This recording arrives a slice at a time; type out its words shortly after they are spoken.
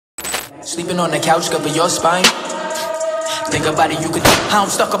Sleeping on the couch, cover your spine. Think about it, you could. How I'm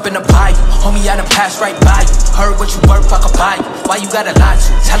stuck up in the pie. Homie, I done passed right by you. Heard what you worth, I could buy you. Why you gotta lie to?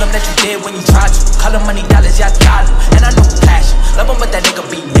 Tell them that you did when you tried to. Call them money, dollars, yeah, dollar. And I know passion. Love him, but that nigga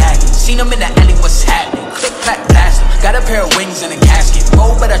be nagging. Seen him in the alley, what's happening? Click, clack, blast him. Got a pair of wings and a casket.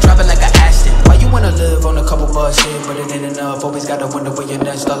 Oh, but I drive it like an Aston. Why you wanna live on a couple bars here, but it ain't enough? Always gotta wonder where your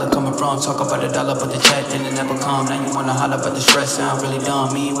next dollar coming from. Talk about a dollar, but the check then it never come. Now you wanna holler, but the stress sound really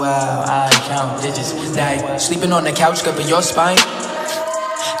dumb. Meanwhile, I count digits. Like sleeping on the couch, cover your spine.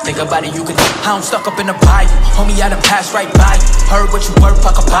 Think about it, you could. How I'm stuck up in the pie. Homie, I done passed right by you. Heard what you worth,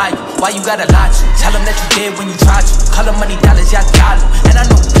 I could buy you. Why you gotta lie to? Tell them that you did when you tried to. Call them money, dollars, yeah, dollar. And I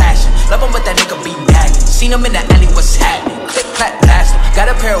know passion. Love him, but that nigga be nagging. Seen him in the alley, what's happening? Click, clack, blast him.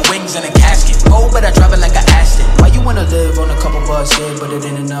 Got a pair of wings and a casket. Oh, but I drive it like an Aston. Why you wanna live on a couple bars here, but it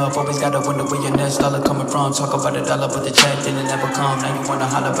ain't enough? Always gotta wonder where your next dollar coming from. Talk about a dollar, but the check then it never come. Now you wanna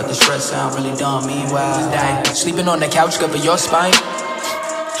holler, but the stress sound really dumb. Meanwhile, sleeping on the couch, cover your spine.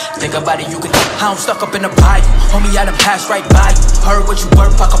 Think about it, you could. How I'm stuck up in the pie. Homie, I done passed right by you. Heard what you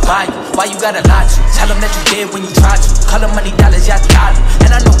worth, I could buy you. Why you gotta lie to? Tell them that you did when you tried to. Call them money, dollars, yeah, dollar.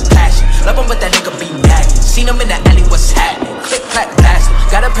 And I know passion. Love him, but that nigga be nagging. Seen him in the alley, what's happening? Click, clack, blast him.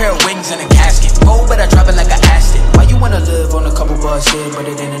 Got a pair of wings and a casket. Oh, but I drive it like an Aston. Why you wanna live on a couple bars here, but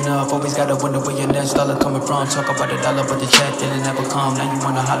it ain't enough? Always gotta wonder where your next dollar coming from. Talk about a dollar, but the check then it never come. Now you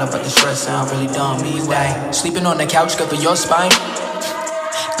wanna holler, but the stress sound really dumb. Meanwhile, sleeping on the couch, cover your spine.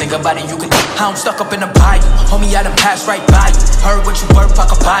 Think about it, you could. How I'm stuck up in the pie. Homie, I done passed right by you. Heard what you worth, I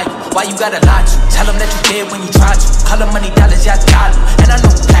could buy you. Why you gotta lie to? Tell them that you did when you tried to. Call them money, dollars, yeah, dollar. And I know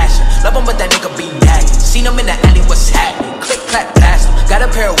passion. Love him, but that nigga be nagging. Seen him in the alley, what's happening? Click, clack, blast him. Got a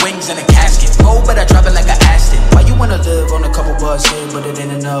pair of wings and a casket. Oh, but I drive it like an Aston. Why you wanna live on a couple bars here, but it ain't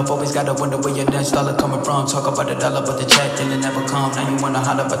enough? Always gotta wonder where your next dollar coming from. Talk about a dollar, but the check then it never come. Now you wanna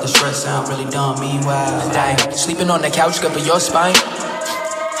holler, but the stress sound really dumb. Meanwhile, sleeping on the couch, cover your spine.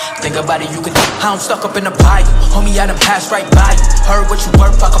 Think about it, you could. How I'm stuck up in the pie. Homie, I done passed right by you. Heard what you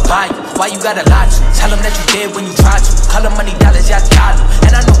worth, I could buy you. Why you gotta lie to? Tell them that you did when you tried to. Call them money, dollars, yeah, dollar.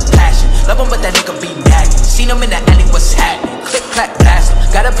 And I know passion. Love him, but that nigga be nagging. Seen him in the alley, what's happening? Click, clack, blast him.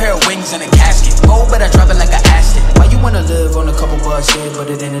 Got a pair of wings and a casket. Oh, but I drive it like an Aston. Why you wanna live on a couple bars here,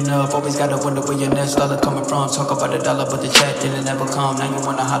 but it ain't enough? Always gotta wonder where your next dollar coming from. Talk about a dollar, but the check then it never come. Now you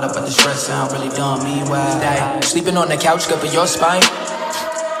wanna holler, but the stress sound really dumb. Meanwhile, sleeping on the couch, cover your spine.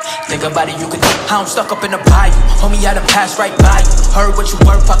 Think about it, you could. How I'm stuck up in the pie. Homie, I done passed right by you. Heard what you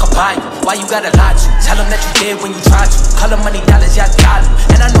worth, I could buy you. Why you gotta lie to? Tell them that you did when you tried to. Call them money, dollars, yeah, dollar.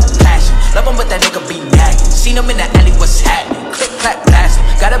 And I know passion. Love him, but that nigga be nagging. Seen him in the alley, what's happening? Click, clack, blast him.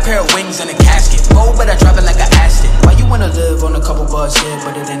 Got a pair of wings and a casket. Oh, but I drive it like an Aston. Why you wanna live on a couple bars here,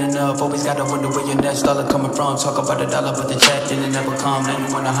 but it ain't enough? Always gotta wonder where your next dollar coming from. Talk about a dollar, but the check then it never come. Now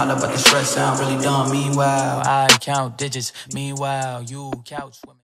you wanna holler, but the stress sound really dumb. Meanwhile, I count digits. Meanwhile, you couch women.